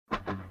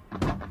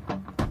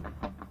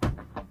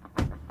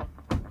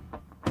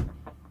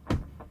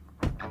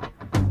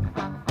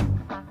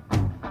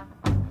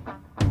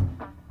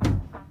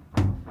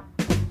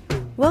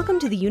Welcome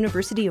to the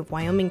University of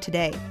Wyoming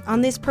Today.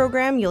 On this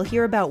program, you'll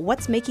hear about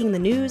what's making the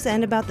news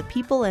and about the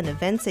people and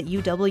events at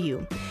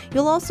UW.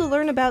 You'll also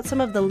learn about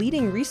some of the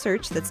leading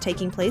research that's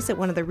taking place at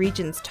one of the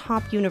region's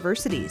top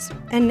universities.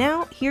 And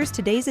now, here's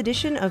today's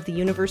edition of the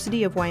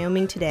University of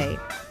Wyoming Today.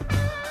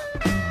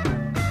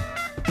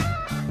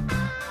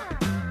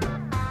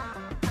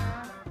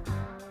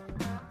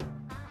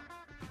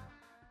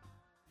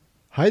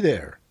 Hi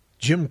there,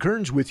 Jim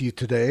Kearns with you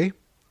today.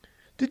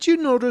 Did you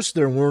notice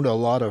there weren't a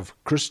lot of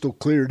crystal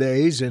clear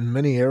days in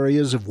many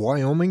areas of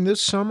Wyoming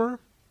this summer?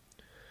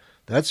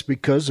 That's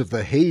because of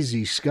the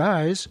hazy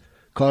skies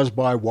caused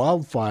by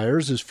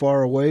wildfires as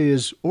far away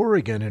as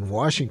Oregon and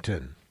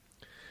Washington.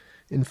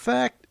 In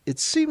fact, it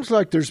seems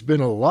like there's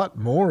been a lot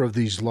more of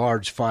these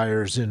large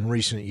fires in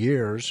recent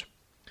years.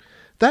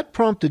 That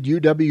prompted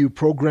UW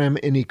Program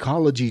in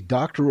Ecology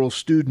doctoral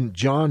student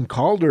John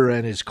Calder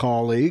and his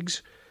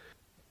colleagues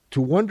to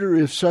wonder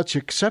if such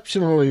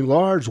exceptionally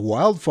large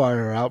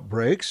wildfire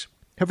outbreaks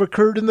have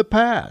occurred in the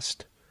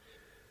past.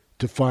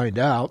 To find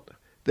out,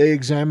 they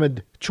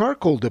examined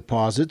charcoal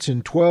deposits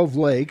in 12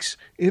 lakes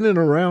in and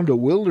around a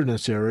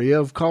wilderness area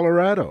of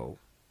Colorado.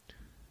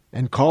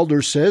 And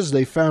Calder says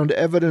they found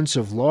evidence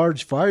of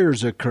large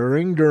fires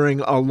occurring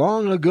during a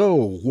long-ago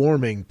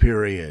warming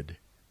period.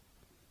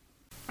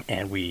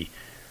 And we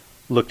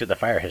looked at the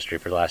fire history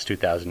for the last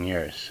 2,000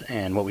 years,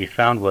 and what we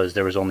found was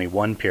there was only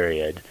one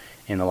period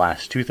in the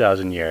last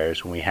 2,000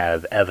 years when we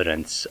have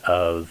evidence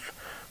of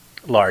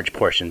large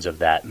portions of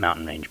that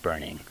mountain range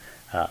burning.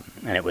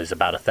 And it was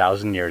about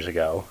 1,000 years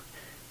ago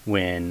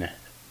when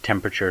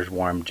temperatures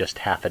warmed just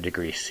half a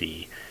degree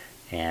C.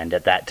 And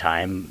at that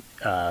time,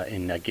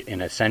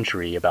 in a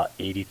century, about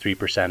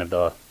 83% of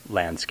the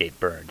landscape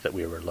burned that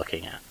we were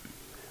looking at.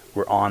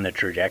 We're on the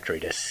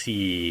trajectory to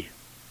see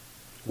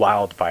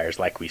wildfires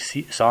like we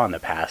saw in the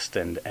past,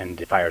 and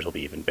the fires will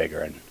be even bigger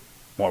and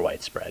more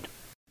widespread.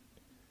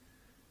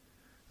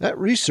 That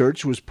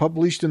research was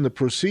published in the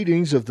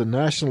Proceedings of the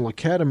National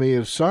Academy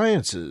of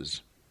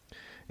Sciences.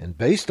 And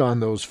based on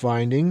those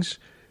findings,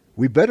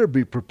 we better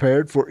be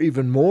prepared for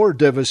even more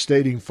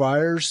devastating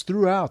fires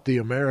throughout the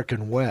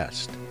American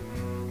West.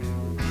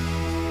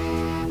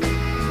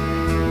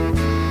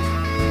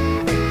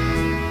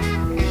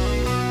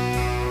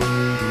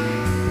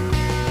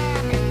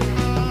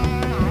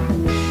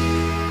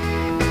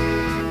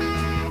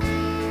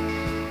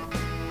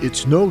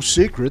 It's no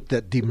secret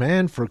that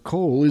demand for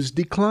coal is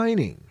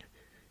declining.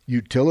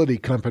 Utility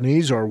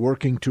companies are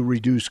working to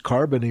reduce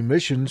carbon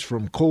emissions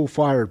from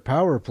coal-fired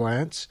power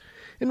plants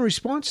in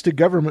response to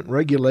government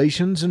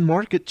regulations and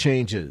market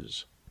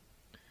changes.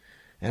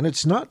 And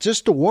it's not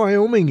just a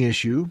Wyoming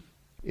issue.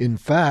 In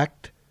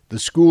fact, the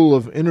School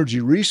of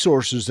Energy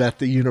Resources at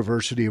the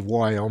University of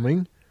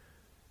Wyoming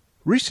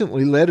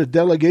recently led a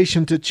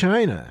delegation to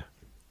China,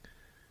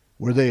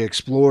 where they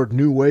explored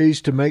new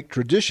ways to make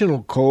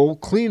traditional coal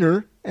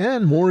cleaner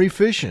and more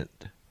efficient.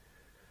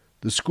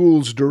 The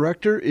school's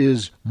director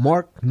is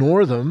Mark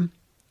Northam,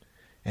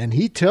 and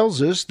he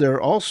tells us they're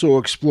also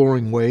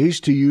exploring ways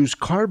to use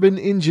carbon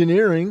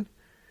engineering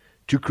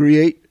to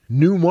create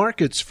new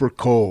markets for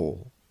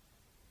coal.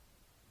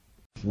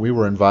 We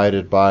were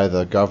invited by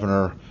the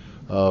governor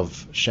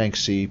of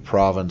Shaanxi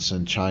province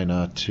in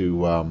China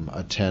to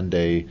attend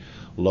a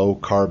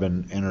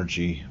low-carbon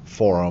energy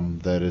forum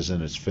that is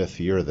in its fifth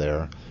year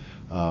there.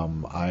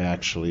 I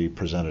actually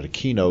presented a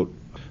keynote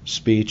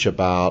speech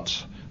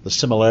about the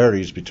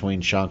similarities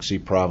between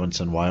Shaanxi province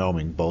and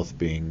Wyoming, both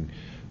being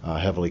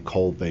heavily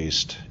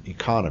coal-based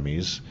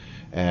economies,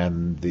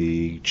 and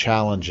the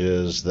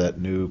challenges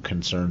that new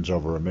concerns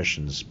over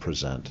emissions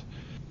present.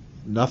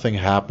 Nothing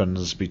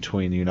happens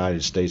between the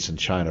United States and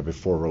China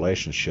before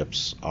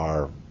relationships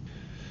are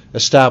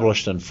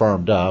established and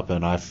firmed up,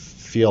 and I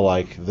feel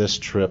like this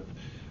trip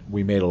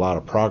we made a lot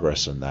of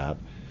progress in that.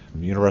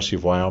 The University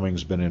of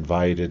Wyoming's been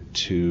invited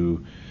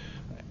to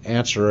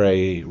answer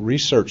a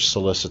research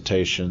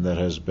solicitation that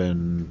has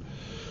been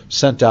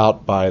sent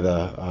out by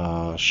the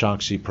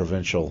Shaanxi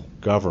provincial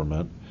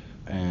government,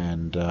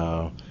 and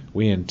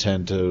we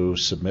intend to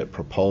submit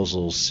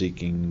proposals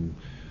seeking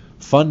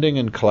funding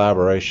and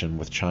collaboration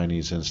with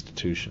Chinese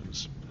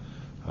institutions.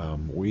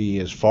 We,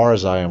 as far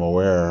as I am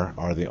aware,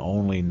 are the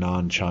only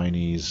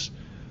non-Chinese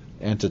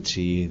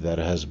entity that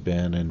has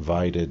been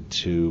invited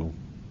to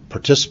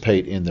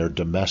participate in their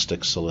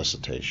domestic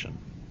solicitation.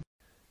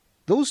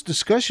 Those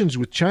discussions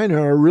with China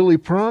are really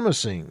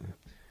promising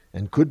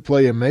and could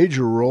play a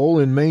major role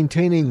in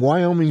maintaining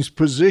Wyoming's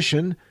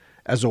position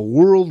as a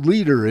world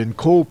leader in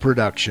coal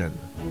production.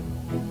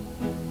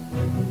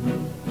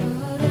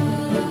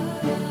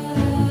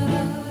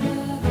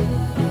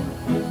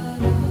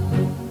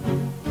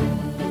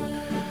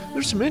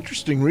 There's some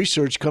interesting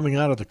research coming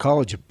out of the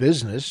College of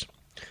Business.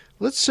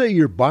 Let's say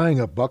you're buying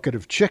a bucket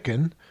of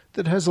chicken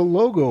that has a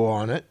logo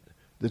on it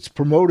that's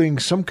promoting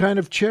some kind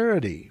of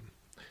charity.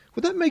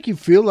 Would that make you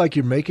feel like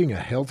you're making a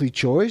healthy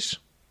choice?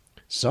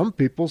 Some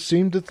people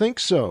seem to think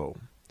so.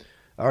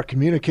 Our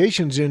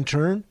communications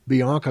intern,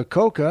 Bianca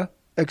Coca,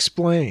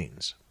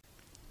 explains.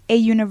 A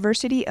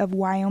University of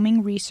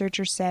Wyoming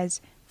researcher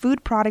says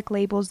food product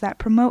labels that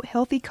promote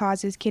healthy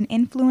causes can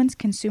influence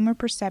consumer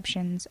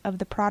perceptions of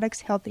the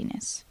product's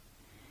healthiness.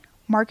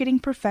 Marketing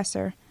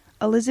professor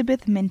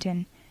Elizabeth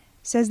Minton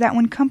says that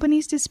when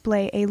companies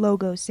display a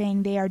logo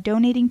saying they are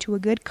donating to a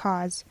good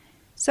cause,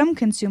 some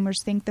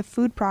consumers think the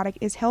food product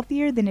is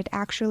healthier than it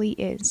actually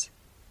is.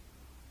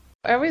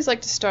 I always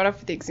like to start off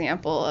with the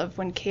example of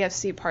when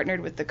KFC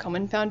partnered with the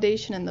Komen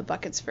Foundation and the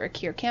Buckets for a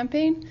Cure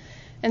campaign.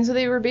 And so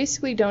they were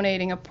basically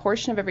donating a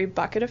portion of every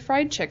bucket of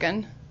fried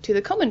chicken to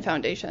the Komen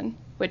Foundation,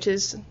 which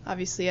is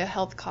obviously a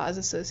health cause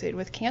associated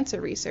with cancer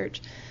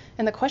research.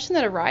 And the question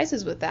that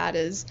arises with that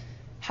is,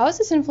 how is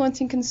this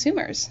influencing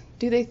consumers?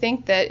 Do they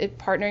think that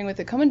partnering with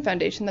the Komen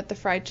Foundation that the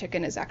fried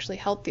chicken is actually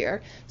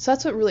healthier? So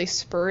that's what really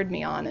spurred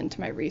me on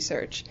into my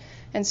research.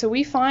 And so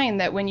we find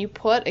that when you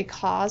put a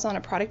cause on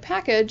a product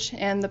package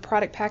and the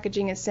product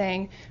packaging is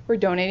saying we're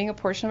donating a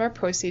portion of our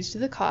proceeds to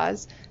the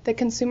cause, that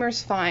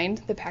consumers find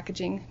the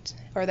packaging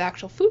or the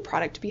actual food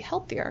product to be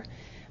healthier.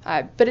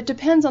 But it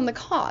depends on the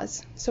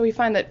cause. So we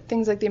find that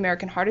things like the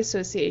American Heart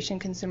Association,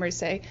 consumers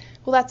say,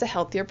 well, that's a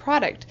healthier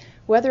product,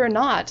 whether or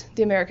not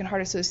the American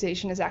Heart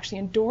Association is actually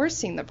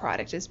endorsing the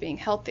product as being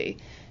healthy.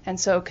 And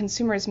so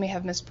consumers may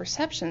have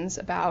misperceptions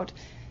about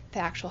the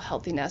actual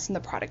healthiness and the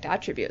product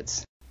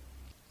attributes.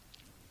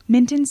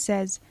 Minton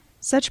says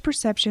such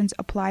perceptions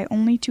apply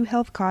only to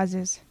health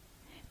causes.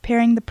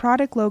 Pairing the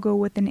product logo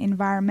with an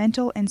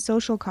environmental and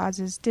social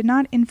causes did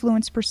not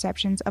influence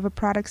perceptions of a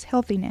product's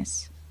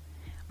healthiness.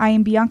 I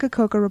am Bianca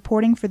Coca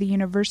reporting for the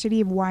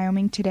University of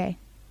Wyoming Today.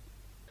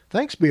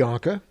 Thanks,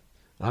 Bianca.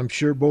 I'm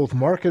sure both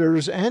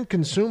marketers and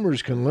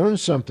consumers can learn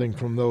something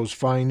from those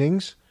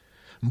findings.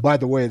 And by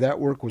the way, that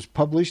work was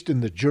published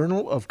in the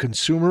Journal of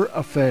Consumer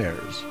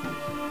Affairs.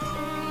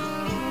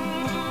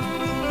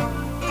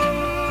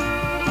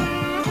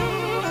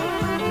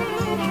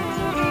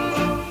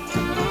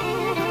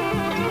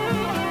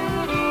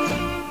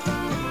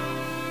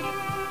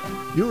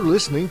 You're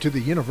listening to the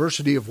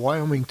University of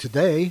Wyoming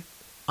Today.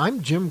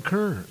 I'm Jim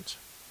Kearns.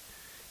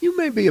 You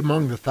may be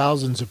among the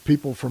thousands of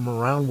people from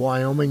around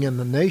Wyoming and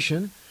the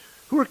nation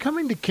who are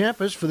coming to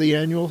campus for the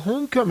annual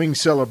homecoming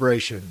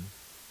celebration.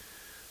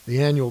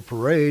 The annual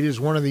parade is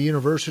one of the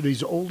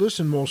university's oldest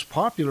and most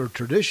popular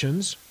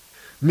traditions.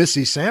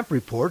 Missy Samp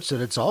reports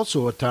that it's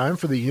also a time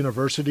for the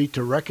university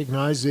to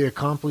recognize the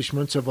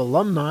accomplishments of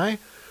alumni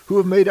who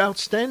have made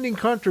outstanding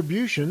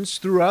contributions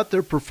throughout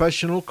their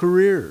professional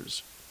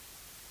careers.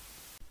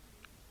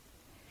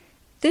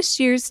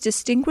 This year's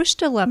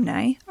distinguished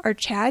alumni are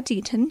Chad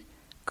Deaton,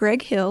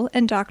 Greg Hill,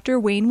 and Dr.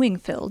 Wayne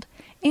Wingfield,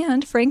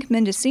 and Frank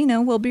Mendocino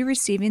will be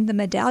receiving the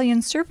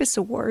Medallion Service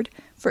Award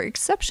for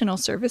exceptional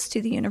service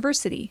to the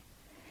university.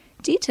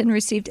 Deaton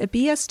received a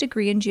B.S.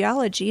 degree in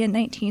geology in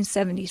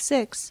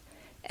 1976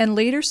 and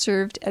later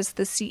served as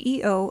the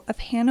CEO of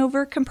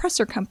Hanover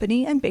Compressor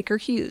Company and Baker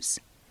Hughes.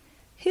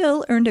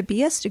 Hill earned a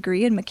B.S.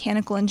 degree in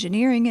mechanical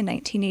engineering in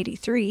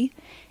 1983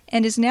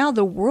 and is now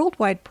the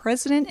worldwide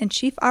president and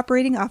chief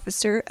operating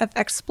officer of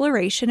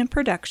exploration and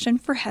production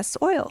for Hess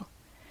Oil.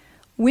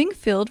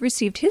 Wingfield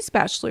received his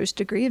bachelor's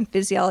degree in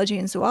physiology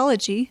and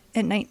zoology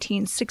in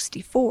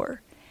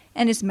 1964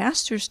 and his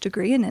master's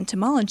degree in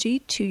entomology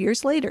 2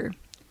 years later.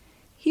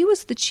 He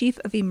was the chief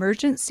of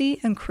emergency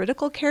and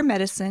critical care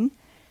medicine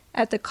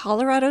at the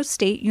Colorado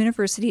State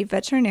University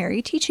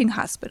Veterinary Teaching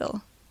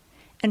Hospital.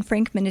 And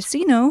Frank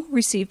Mendocino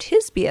received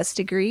his B.S.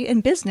 degree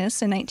in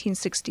business in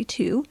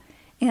 1962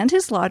 and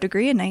his law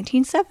degree in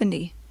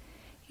 1970.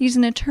 He's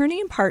an attorney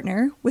and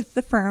partner with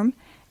the firm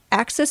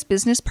Access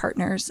Business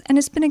Partners and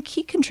has been a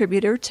key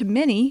contributor to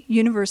many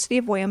University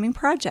of Wyoming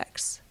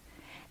projects.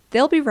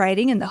 They'll be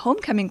riding in the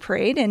homecoming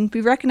parade and be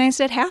recognized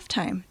at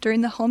halftime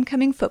during the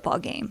homecoming football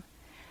game.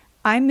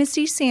 I'm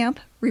Missy Samp,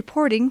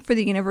 reporting for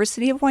the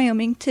University of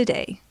Wyoming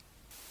Today.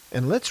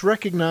 And let's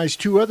recognize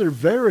two other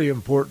very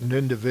important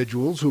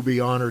individuals who'll be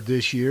honored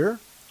this year.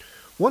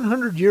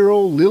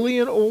 100-year-old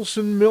Lillian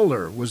Olson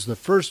Miller was the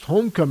first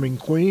homecoming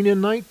queen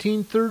in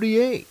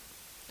 1938.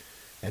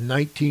 And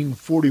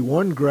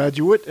 1941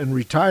 graduate and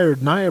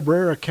retired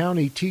Niobrara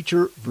County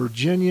teacher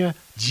Virginia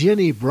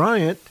Jenny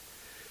Bryant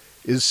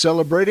is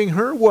celebrating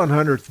her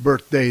 100th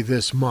birthday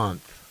this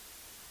month.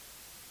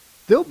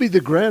 They'll be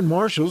the Grand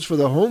Marshals for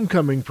the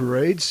Homecoming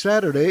Parade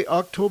Saturday,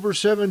 October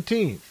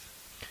 17th.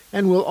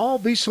 And we'll all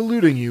be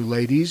saluting you,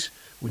 ladies,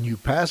 when you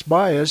pass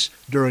by us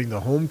during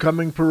the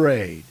Homecoming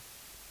Parade.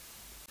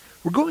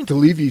 We're going to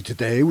leave you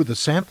today with a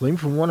sampling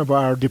from one of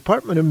our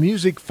Department of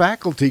Music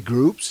faculty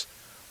groups,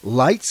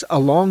 Lights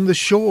Along the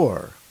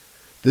Shore.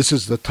 This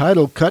is the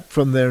title cut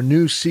from their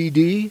new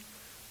CD,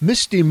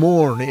 Misty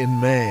Morn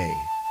in May.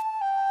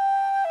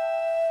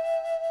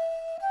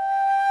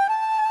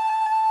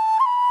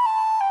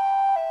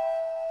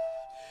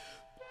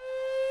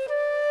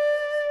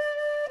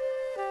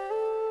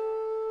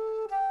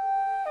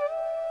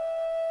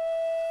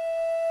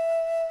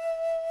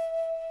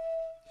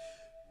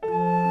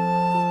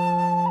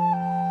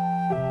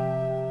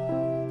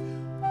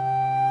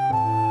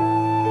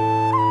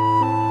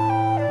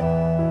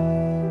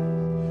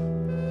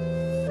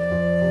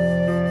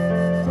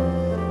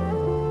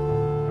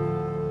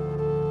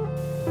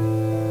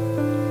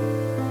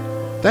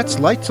 That's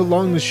Lights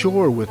Along the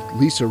Shore with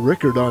Lisa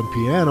Rickard on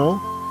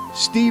piano,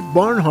 Steve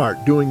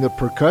Barnhart doing the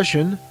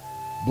percussion,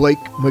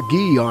 Blake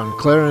McGee on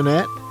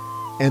clarinet,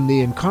 and the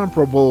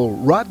incomparable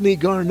Rodney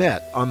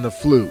Garnett on the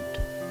flute.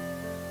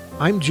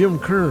 I'm Jim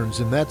Kearns,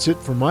 and that's it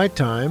for my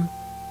time.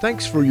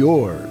 Thanks for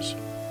yours.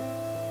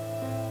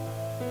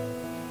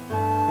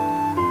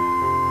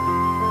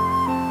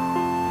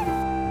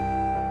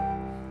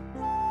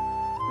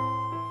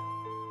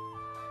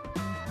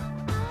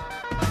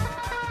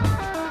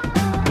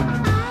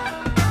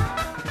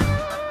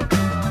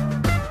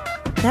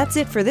 That's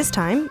it for this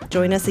time.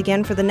 Join us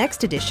again for the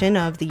next edition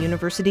of the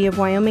University of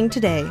Wyoming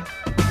Today.